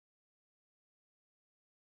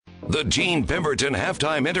The Gene Pemberton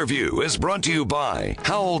halftime interview is brought to you by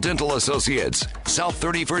Howell Dental Associates, South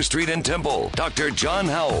 31st Street in Temple. Dr. John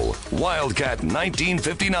Howell, Wildcat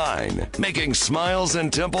 1959, making smiles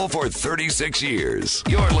in Temple for 36 years.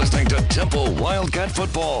 You're listening to Temple Wildcat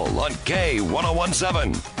Football on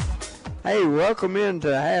K1017. Hey, welcome into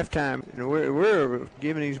halftime. We're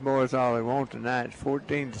giving these boys all they want tonight. It's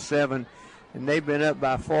 14-7, and they've been up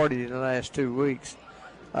by 40 the last 2 weeks.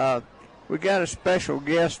 We got a special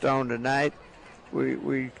guest on tonight.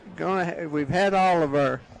 We've had all of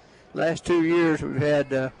our last 2 years. We've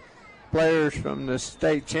had players from the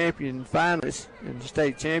state champion finalists and the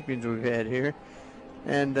state champions we've had here,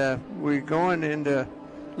 and we're going into a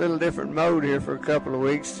little different mode here for a couple of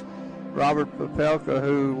weeks. Robert Popelka,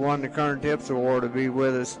 who won the Kern Tips Award, will be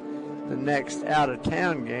with us the next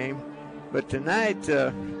out-of-town game. But tonight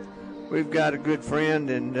we've got a good friend,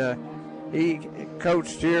 and he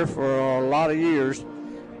coached here for a lot of years,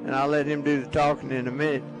 and I'll let him do the talking in a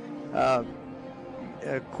minute.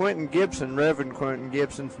 Quentin Gibson, Reverend Quentin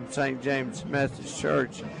Gibson from St. James Methodist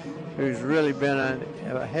Church, who's really been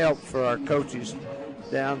a help for our coaches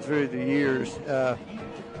down through the years,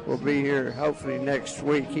 will be here hopefully next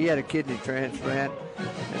week. He had a kidney transplant,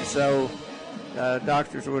 and so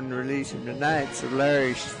doctors wouldn't release him tonight, so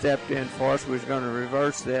Larry stepped in for us. We was going to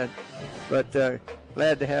reverse that, but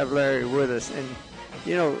glad to have Larry with us. And,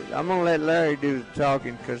 you know, I'm going to let Larry do the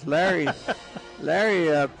talking, because Larry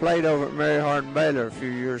played over at Mary Hardin Baylor a few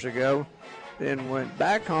years ago, then went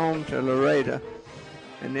back home to Laredo,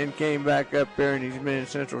 and then came back up there, and he's been in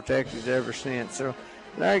Central Texas ever since. So,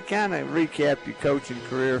 Larry, kind of recap your coaching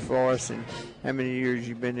career for us and how many years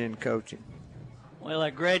you've been in coaching. Well,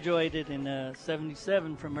 I graduated in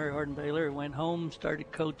 77 from Mary Hardin Baylor, went home,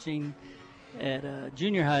 started coaching at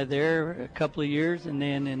junior high there a couple of years, and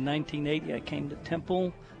then in 1980 I came to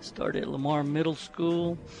Temple, started at Lamar Middle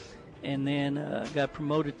School, and then got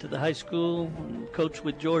promoted to the high school and coached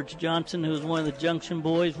with George Johnson, who was one of the Junction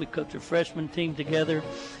boys. We coached a freshman team together,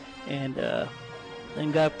 and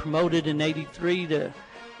then got promoted in 83 to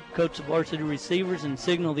coach the varsity receivers and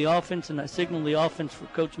signal the offense, and I signaled the offense for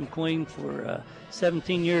Coach McQueen for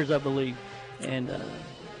 17 years, I believe, and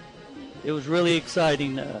it was really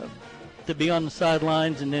exciting to be on the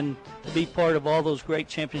sidelines and then to be part of all those great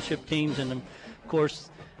championship teams, and of course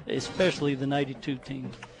especially the 92 team.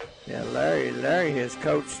 Yeah, Larry has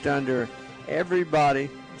coached under everybody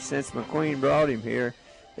since McQueen brought him here,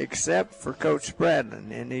 except for Coach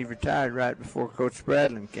Spradlin, and he retired right before Coach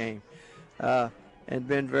Spradlin came, and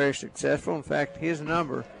been very successful. In fact, his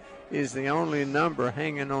number is the only number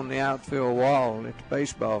hanging on the outfield wall at the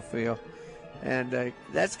baseball field. And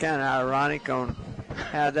that's kind of ironic on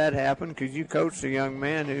how that happened, because you coached a young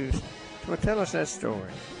man who's – well, tell us that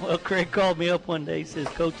story. Well, Craig called me up one day. He says,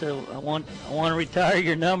 Coach, I want to retire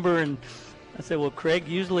your number. And I said, well, Craig,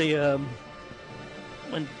 usually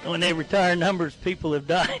when they retire numbers, people have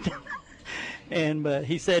died. And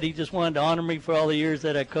he said he just wanted to honor me for all the years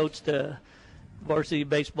that I coached varsity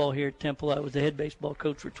baseball here at Temple. I was the head baseball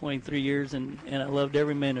coach for 23 years, and I loved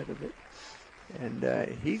every minute of it. And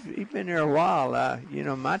he's been there a while. You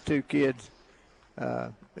know, my two kids,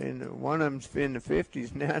 one of them's in the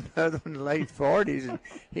 50s now, another one in the late 40s, and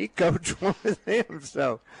he coached one of them.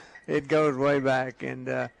 So it goes way back. And,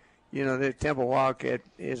 you know, the Temple Wildcat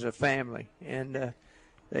is a family, and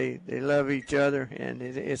they love each other, and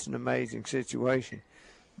it's an amazing situation.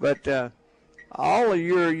 But all of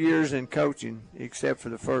your years in coaching, except for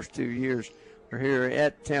the first 2 years, are here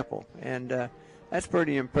at Temple. And that's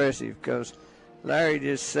pretty impressive, because Larry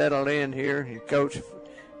just settled in here. He coached.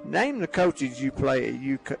 Name the coaches you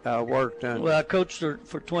worked under. Well, I coached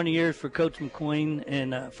for 20 years for Coach McQueen,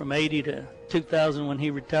 and from 80 to 2000 when he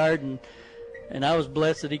retired, and I was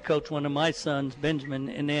blessed that he coached one of my sons, Benjamin.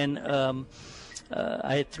 And then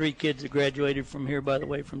I had 3 kids that graduated from here, by the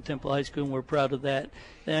way, from Temple High School, and we're proud of that.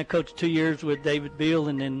 Then I coached 2 years with David Beal,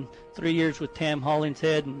 and then 3 years with Tam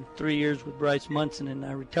Hollingshead, and 3 years with Bryce Munson. And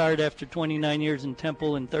I retired after 29 years in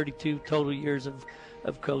Temple and 32 total years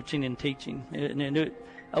of coaching and teaching. And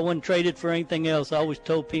I wouldn't trade it for anything else. I always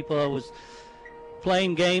told people I was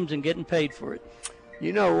playing games and getting paid for it.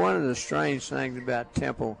 You know, one of the strange things about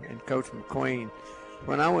Temple and Coach McQueen,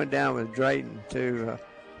 when I went down with Drayton to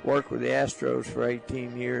work with the Astros for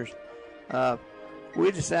 18 years,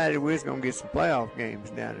 we decided we was going to get some playoff games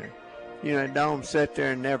down there. You know, Dome sat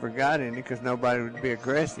there and never got any because nobody would be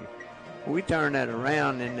aggressive. We turned that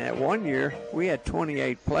around, and that one year we had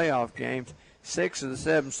 28 playoff games, 6 of the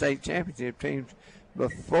 7 state championship teams,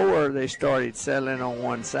 before they started settling on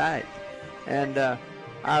one side. And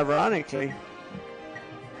ironically,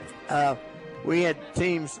 we had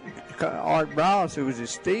teams. Art Brawls, who was at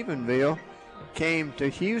Stephenville, came to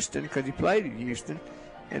Houston because he played at Houston,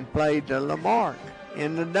 and played Lamarck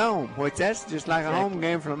in the Dome, which that's just like a home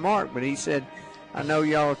game for Lamarck. But he said, "I know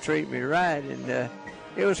y'all treat me right," and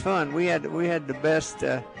it was fun. We had the best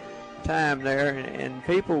time there, and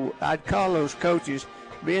people. I'd call those coaches.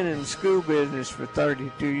 Being in the school business for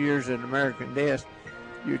 32 years at American Desk,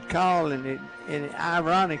 you'd call, and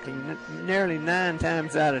ironically, nearly 9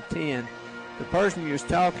 times out of 10, the person you was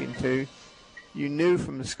talking to, you knew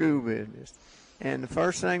from the school business. And the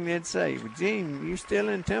first thing they'd say, "Well, Gene, you still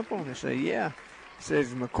in Temple?" And they say, "Yeah." Says,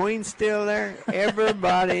 "McQueen still there?"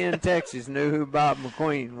 Everybody in Texas knew who Bob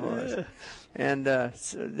McQueen was. And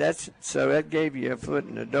so that gave you a foot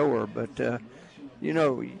in the door. But,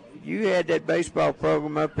 you had that baseball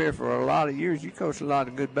program up here for a lot of years. You coached a lot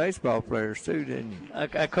of good baseball players too, didn't you?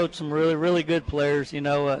 I coached some really, really good players.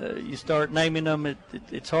 You start naming them,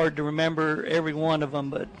 it's hard to remember every one of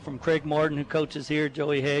them. But from Craig Martin, who coaches here,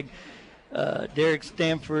 Joey Haig, Derek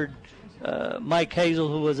Stanford, Mike Hazel,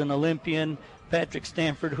 who was an Olympian, Patrick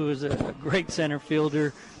Stanford, who is a great center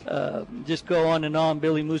fielder. Just go on and on.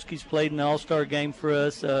 Billy Muski's played in the All-Star game for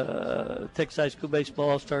us, Texas High School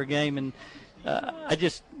Baseball All-Star game, and I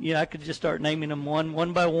could just start naming them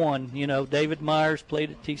one by one. David Myers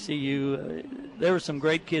played at TCU. There were some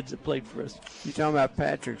great kids that played for us. You're talking about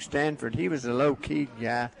Patrick Stanford. He was a low-key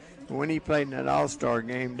guy. When he played in that All-Star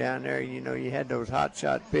game down there, you had those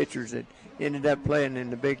hot-shot pitchers that ended up playing in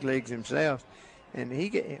the big leagues themselves. And he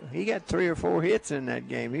got 3 or 4 hits in that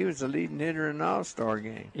game. He was the leading hitter in the All-Star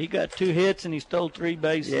game. He got 2 hits and he stole 3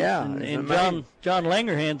 bases. Yeah, and John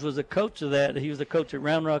Langerhans was a coach of that. He was a coach at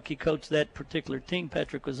Round Rock. He coached that particular team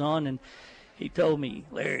Patrick was on, and he told me,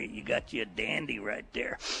 "Larry, you got you a dandy right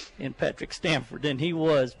there," in Patrick Stanford, and he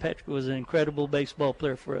was. Patrick was an incredible baseball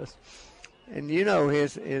player for us. And he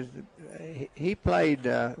played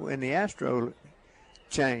in the Astro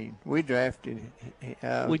chain. We drafted his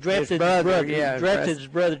brother. His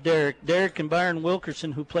brother Derek. Derek and Byron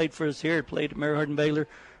Wilkerson, who played for us here, played at Mary Hardin Baylor,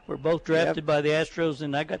 were both drafted by the Astros,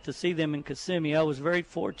 and I got to see them in Kissimmee. I was very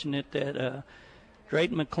fortunate that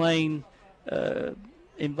Drayton McLean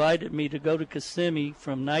invited me to go to Kissimmee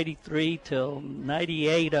from 93 till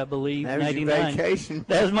 98, I believe, that was 99. Your vacation.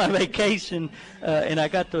 That was my vacation, and I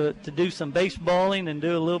got to do some baseballing and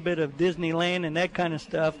do a little bit of Disneyland and that kind of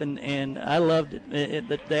stuff, and I loved it.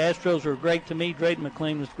 The Astros were great to me. Drayton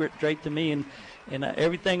McLean was great to me, and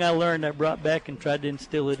everything I learned I brought back and tried to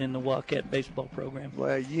instill it in the Wildcat baseball program.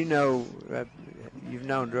 Well, you've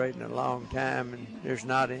known Drayton a long time, and there's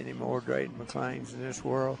not any more Drayton McLeans in this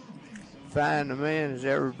world. Fine a man has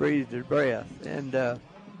ever breathed his breath. And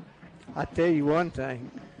I tell you one thing,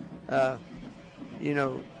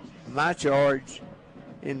 my charge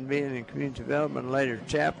in being in community development and later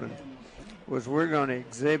chaplain was we're going to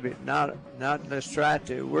exhibit,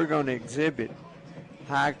 we're going to exhibit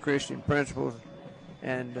high Christian principles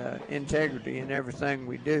and integrity in everything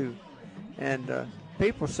we do. And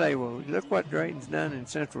people say, well, look what Drayton's done in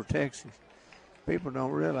Central Texas. People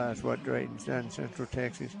don't realize what Drayton's done in Central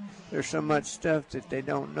Texas. There's so much stuff that they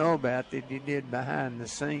don't know about that he did behind the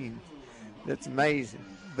scenes that's amazing.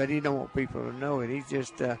 But he don't want people to know it. He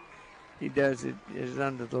just he does it is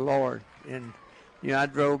under the Lord. And I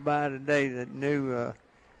drove by today the new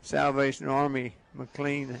Salvation Army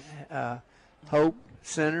McLean Hope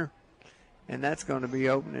Center, and that's going to be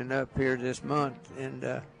opening up here this month. And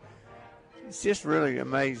it's just really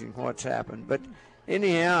amazing what's happened. But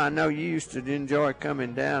anyhow, I know you used to enjoy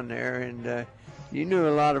coming down there, and you knew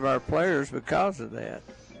a lot of our players because of that.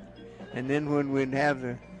 And then when we'd have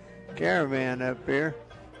the caravan up here,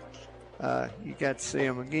 you got to see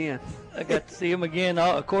them again. I got to see them again.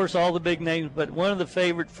 Of course, all the big names, but one of the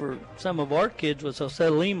favorite for some of our kids was Jose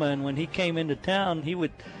Lima, and when he came into town, he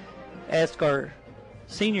would ask our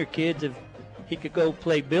senior kids if he could go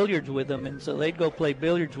play billiards with them, and so they'd go play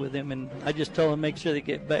billiards with him, and I just told them make sure they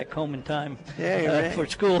get back home in time for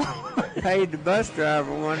school. Paid the bus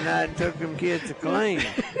driver one night and took them kids to Killeen.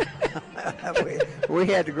 we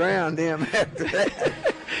had to ground him after that.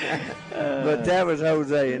 But that was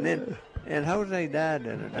Jose, and Jose died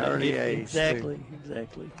at an early age. Exactly.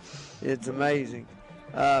 It's amazing.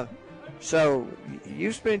 So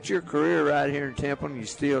you spent your career right here in Temple, and you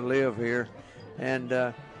still live here, and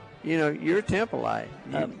you're a Templeite.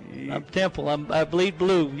 I'm Temple. I bleed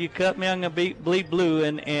blue. You cut me, I'm gonna bleed blue,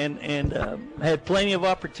 and had plenty of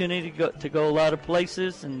opportunity to go a lot of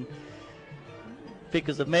places, and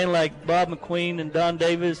because of men like Bob McQueen and Don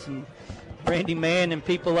Davis and Randy Mann and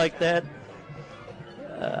people like that,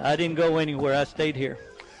 I didn't go anywhere. I stayed here.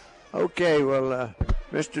 Okay, well,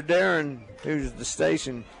 Mr. Darren, who's the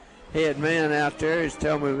station head man out there is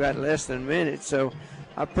telling me we've got less than a minute. So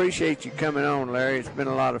I appreciate you coming on, Larry. It's been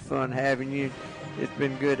a lot of fun having you. It's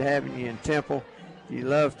been good having you in Temple. You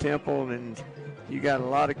love Temple, and you got a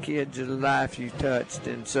lot of kids' life you touched.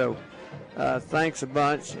 And so thanks a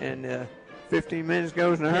bunch. And 15 minutes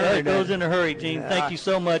goes in a hurry. Yeah, it goes in a hurry, Gene. Thank you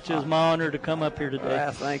so much. It was my honor to come up here today.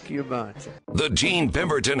 Thank you a bunch. The Gene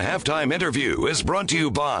Pemberton halftime interview is brought to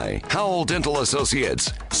you by Howell Dental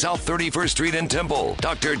Associates, South 31st Street in Temple.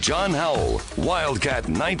 Dr. John Howell, Wildcat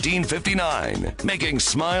 1959, making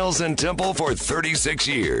smiles in Temple for 36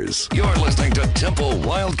 years. You're listening to Temple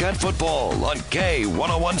Wildcat Football on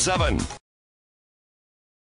K1017.